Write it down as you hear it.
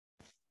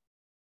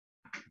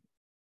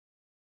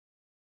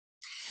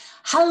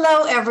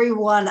Hello,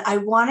 everyone. I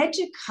wanted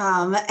to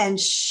come and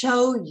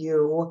show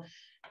you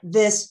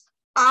this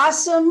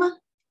awesome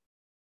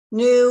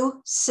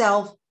new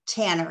self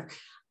tanner.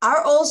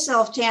 Our old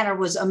self tanner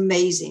was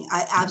amazing.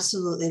 I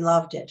absolutely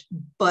loved it,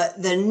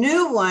 but the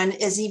new one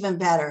is even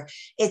better.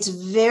 It's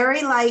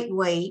very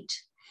lightweight.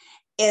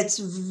 It's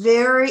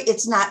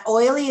not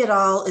oily at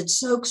all. It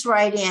soaks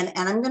right in.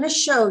 And I'm going to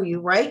show you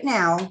right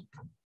now.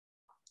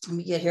 Let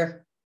me get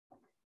here.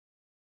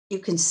 You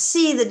can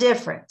see the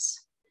difference.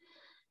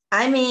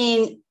 I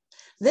mean,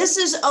 this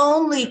is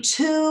only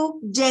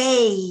 2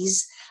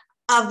 days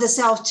of the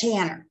self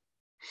tanner.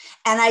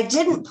 And I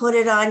didn't put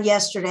it on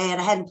yesterday and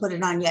I hadn't put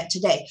it on yet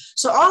today.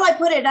 So all I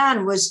put it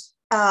on was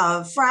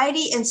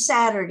Friday and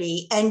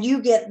Saturday, and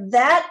you get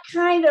that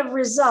kind of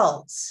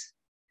results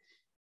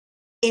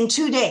in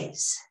 2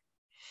 days.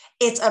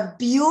 It's a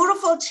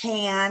beautiful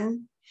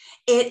tan.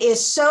 It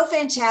is so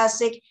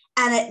fantastic,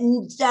 and it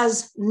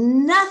does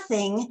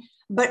nothing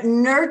but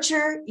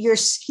nurture your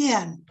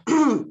skin.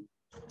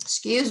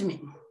 Excuse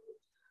me.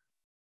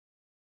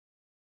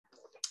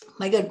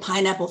 My good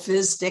pineapple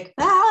fizz stick.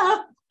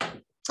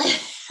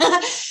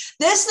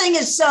 This thing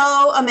is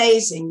so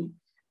amazing.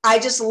 I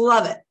just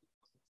love it.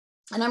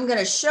 And I'm going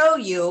to show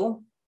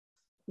you.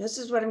 This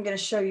is what I'm going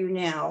to show you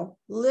now.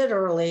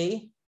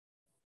 Literally.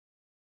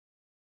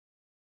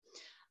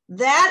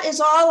 That is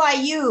all I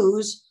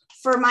use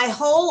for my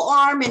whole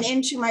arm and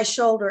into my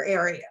shoulder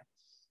area.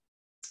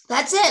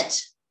 That's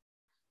it.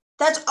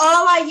 That's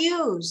all I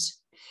use.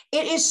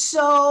 It is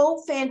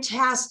so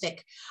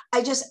fantastic.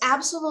 I just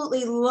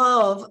absolutely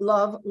love,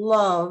 love,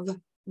 love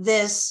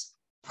this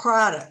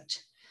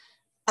product.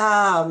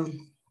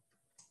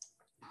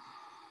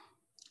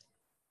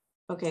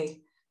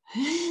 Okay.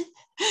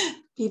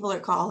 People are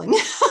calling.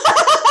 Y'all,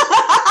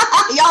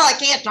 I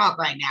can't talk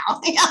right now.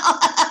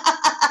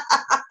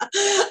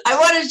 I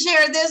want to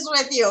share this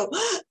with you.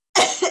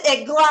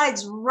 It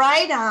glides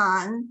right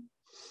on.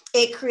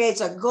 It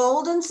creates a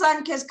golden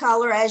sun-kissed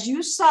color, as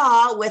you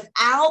saw,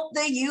 without the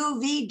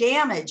UV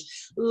damage.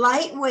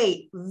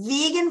 Lightweight,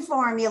 vegan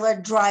formula,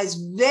 dries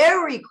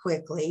very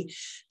quickly,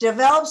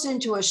 develops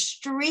into a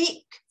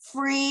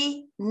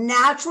streak-free,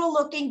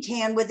 natural-looking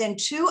tan within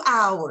 2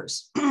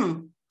 hours.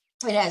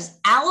 It has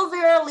aloe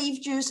vera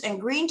leaf juice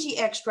and green tea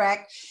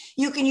extract.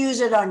 You can use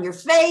it on your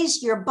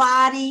face, your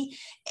body.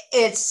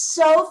 It's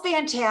so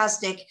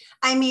fantastic.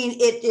 I mean,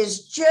 it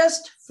is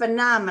just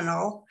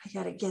phenomenal. I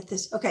got to get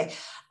this. Okay.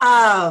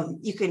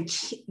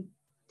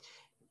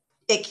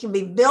 It can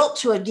be built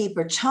to a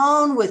deeper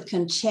tone with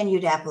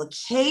continued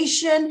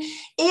application.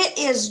 It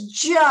is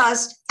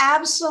just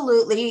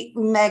absolutely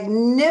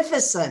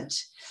magnificent.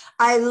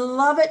 I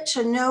love it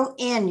to no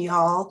end,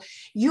 y'all.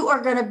 You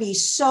are going to be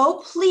so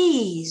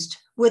pleased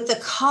with the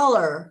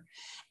color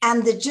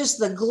and just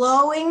the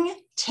glowing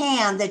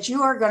tan that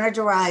you are going to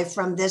derive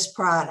from this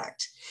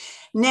product.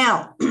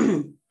 Now,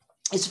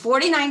 it's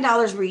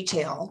 $49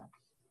 retail.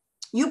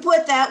 You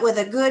put that with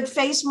a good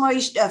face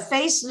cleanser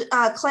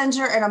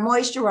and a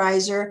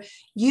moisturizer.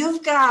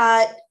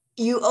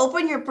 You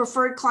open your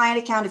preferred client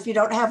account if you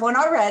don't have one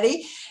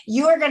already.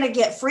 You are going to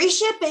get free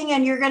shipping,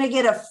 and you're going to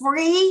get a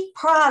free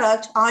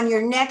product on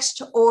your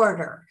next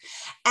order.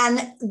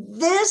 And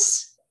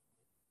this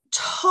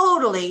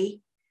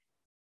totally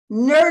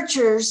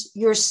nurtures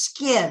your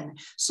skin.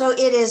 So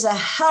it is a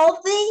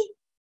healthy,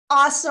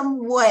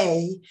 awesome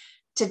way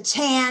to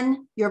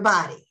tan your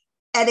body.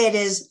 And it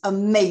is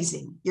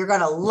amazing. You're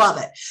going to love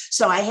it.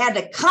 So I had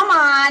to come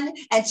on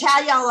and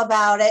tell y'all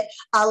about it.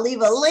 I'll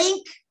leave a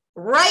link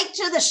right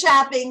to the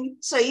shopping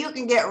so you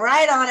can get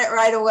right on it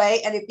right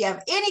away. And if you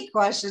have any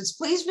questions,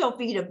 please feel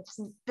free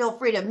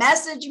to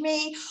message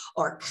me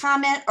or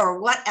comment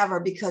or whatever,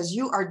 because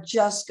you are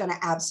just going to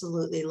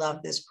absolutely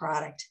love this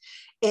product.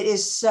 It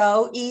is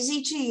so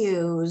easy to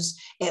use.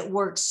 It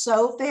works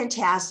so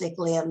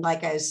fantastically. And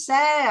like I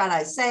say, and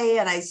I say,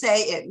 and I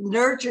say, it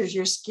nurtures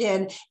your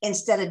skin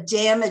instead of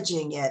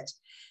damaging it.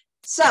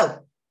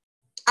 So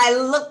I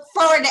look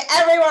forward to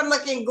everyone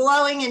looking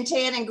glowing and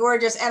tan and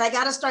gorgeous. And I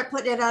got to start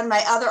putting it on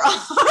my other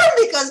arm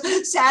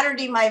because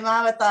Saturday, my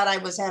mama thought I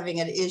was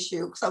having an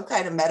issue, some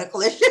kind of medical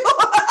issue.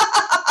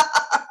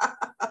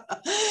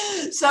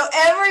 So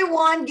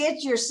everyone,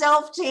 get your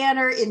self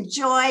tanner,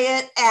 enjoy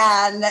it.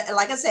 And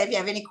like I said, if you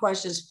have any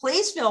questions,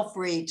 please feel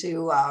free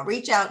to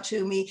reach out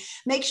to me.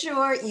 Make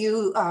sure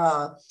you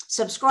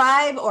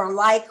subscribe or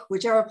like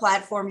whichever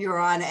platform you're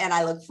on. And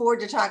I look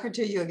forward to talking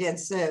to you again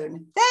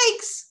soon.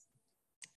 Thanks.